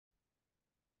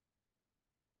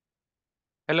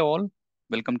Hello all,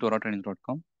 welcome to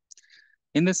oratraining.com.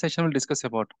 In this session, we'll discuss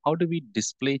about how do we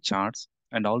display charts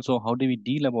and also how do we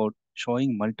deal about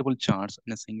showing multiple charts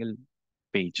in a single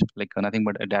page, like nothing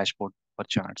but a dashboard for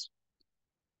charts.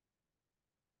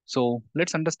 So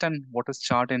let's understand what is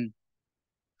chart in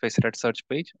Faceted search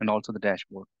page and also the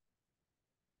dashboard.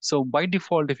 So by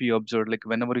default, if you observe, like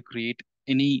whenever you create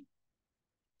any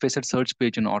Facet search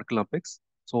page in Oracle Apex,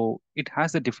 so it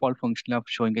has the default function of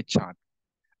showing a chart.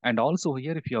 And also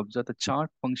here, if you observe the chart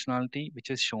functionality,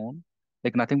 which is shown,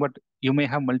 like nothing but you may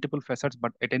have multiple facets,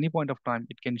 but at any point of time,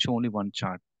 it can show only one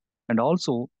chart. And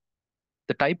also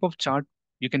the type of chart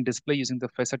you can display using the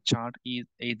facet chart is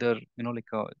either,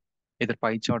 either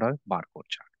pie chart or barcode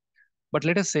chart. But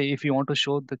let us say if you want to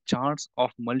show the charts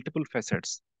of multiple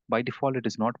facets, by default, it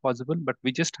is not possible, but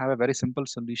we just have a very simple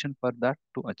solution for that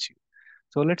to achieve.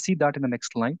 So let's see that in the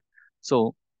next slide.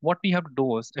 So what we have to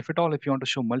do is, if at all, if you want to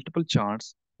show multiple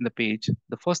charts in the page,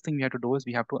 the first thing we have to do is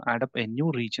we have to add up a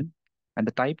new region, and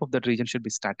the type of that region should be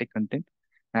static content,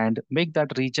 and make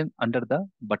that region under the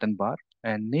button bar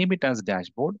and name it as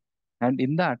dashboard. And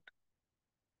in that,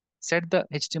 set the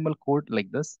HTML code like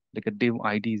this, like a div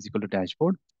ID is equal to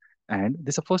dashboard. And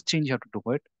this is the first change you have to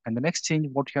do it. And the next change,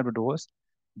 what you have to do is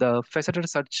the faceted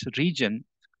search region,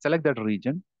 select that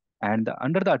region. And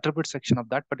under the attribute section of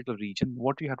that particular region,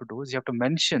 what you have to do is you have to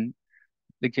mention,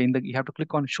 like you have to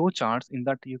click on show charts. In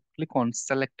that, you click on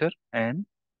selector and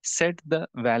set the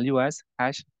value as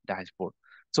hash dashboard.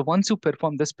 So once you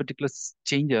perform this particular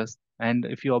changes, and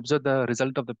if you observe the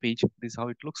result of the page, this is how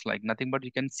it looks like. Nothing but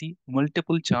you can see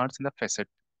multiple charts in the facet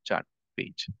chart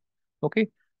page. Okay,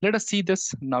 let us see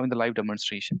this now in the live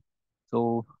demonstration.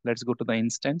 So let's go to the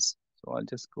instance. So I'll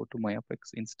just go to my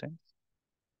Apex instance.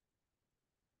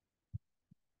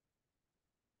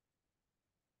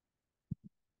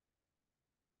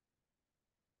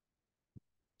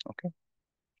 Okay,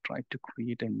 try to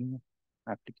create a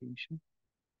application,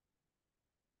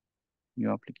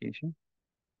 new application,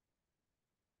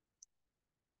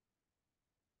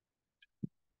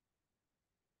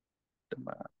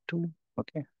 demo app 2.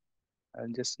 Okay, I'll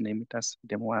just name it as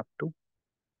demo app 2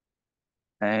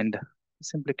 and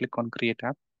simply click on create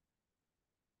app.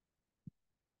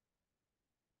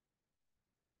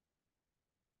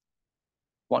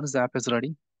 Once the app is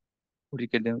ready, what you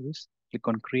can do is click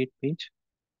on create page,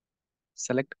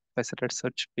 select faceted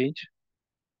search page,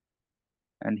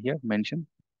 and here mention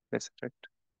faceted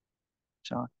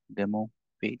chart demo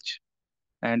page.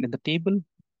 And in the table,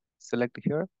 select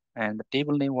here, and the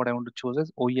table name, what I want to choose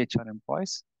is OEHR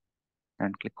employees,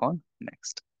 and click on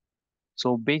next.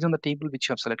 So based on the table which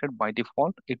you have selected, by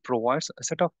default, it provides a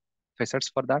set of facets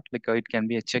for that. Like it can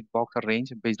be a checkbox or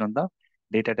range based on the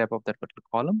data type of that particular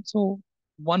column. So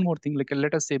one more thing, like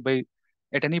let us say by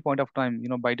at any point of time,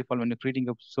 by default, when you're creating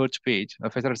a search page, a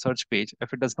facet search page,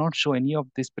 if it does not show any of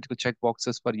these particular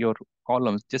checkboxes for your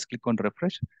columns, just click on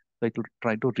refresh. So it will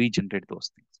try to regenerate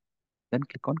those things. Then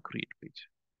click on create page.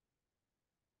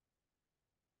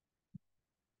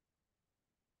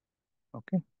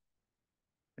 Okay,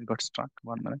 it got stuck.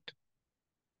 1 minute.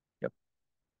 Yep.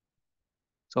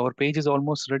 So our page is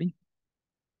almost ready.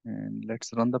 And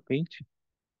let's run the page.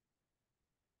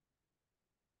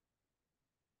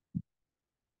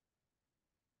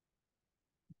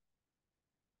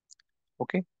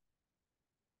 Okay.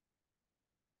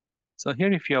 So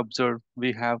here, if you observe,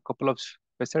 we have a couple of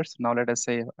facets. Now let us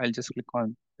say I'll just click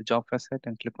on the job facet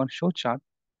and click on show chart,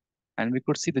 and we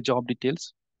could see the job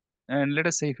details. And let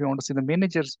us say if you want to see the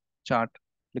manager's chart,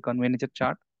 click on manager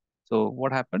chart. So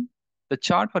what happened? The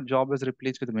chart for job is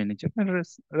replaced with the manager, and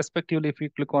respectively, if you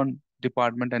click on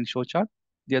department and show chart,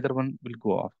 the other one will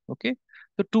go off. Okay.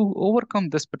 So to overcome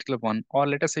this particular one, or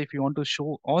let us say if you want to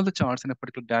show all the charts in a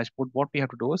particular dashboard, what we have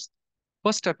to do is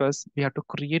first step is we have to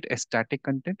create a static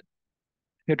content.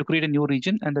 We have to create a new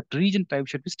region, and that region type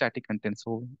should be static content.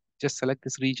 So just select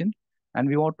this region, and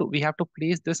we have to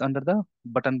place this under the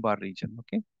button bar region.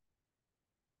 Okay.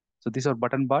 So these are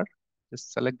button bar.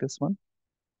 Just select this one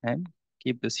and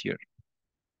keep this here.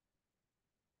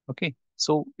 Okay.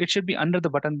 So it should be under the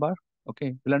button bar.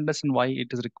 Okay. We'll understand why it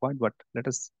is required, but let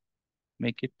us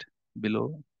make it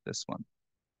below this one.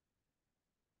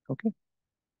 Okay.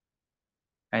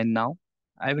 And now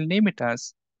I will name it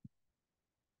as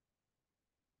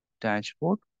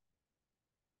dashboard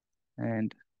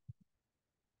and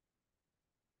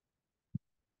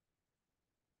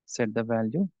set the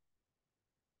value.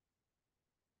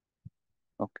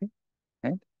 Okay.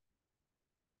 And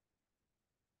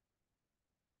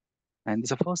and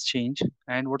this is the first change.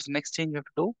 And what's the next change you have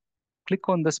to do? Click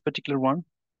on this particular one,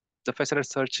 the faceted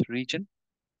search region,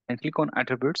 and click on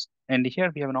attributes. And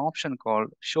here we have an option called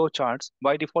show charts.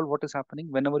 By default, what is happening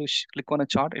whenever you click on a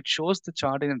chart, it shows the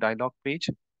chart in a dialog page.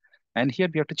 And here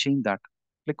we have to change that.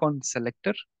 Click on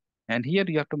selector. And here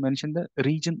you have to mention the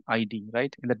region ID,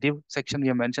 right? In the div section, we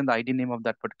have mentioned the ID name of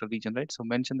that particular region, right? So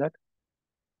mention that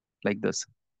like this,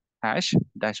 hash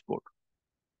dashboard.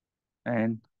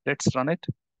 And let's run it.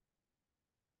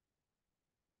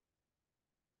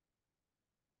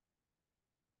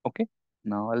 Okay.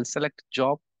 Now I'll select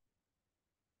job,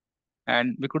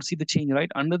 and we could see the change,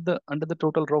 right? Under the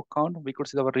total row count, we could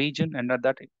see our region, and at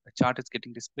that chart is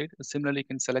getting displayed. Similarly, you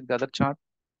can select the other chart.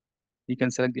 You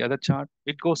can select the other chart.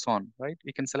 It goes on, right?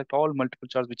 You can select all multiple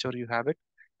charts, whichever you have it,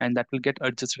 and that will get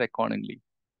adjusted accordingly.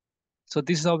 So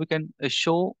this is how we can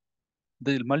show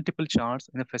the multiple charts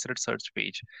in a faceted search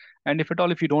page. And if at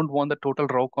all, if you don't want the total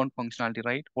row count functionality,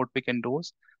 right, what we can do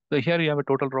is, so here you have a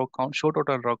total row count, show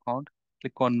total row count,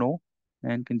 click on no,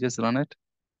 and can just run it.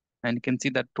 And you can see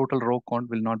that total row count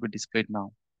will not be displayed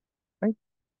now, right?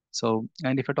 So,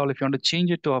 and if at all, if you want to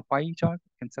change it to a pie chart,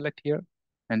 you can select here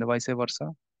and vice versa.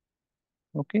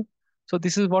 Okay. So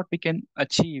this is what we can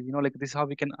achieve, like this is how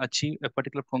we can achieve a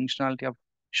particular functionality of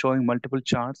showing multiple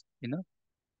charts in a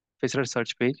faceted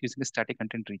search page using a static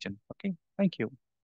content region. Okay. Thank you.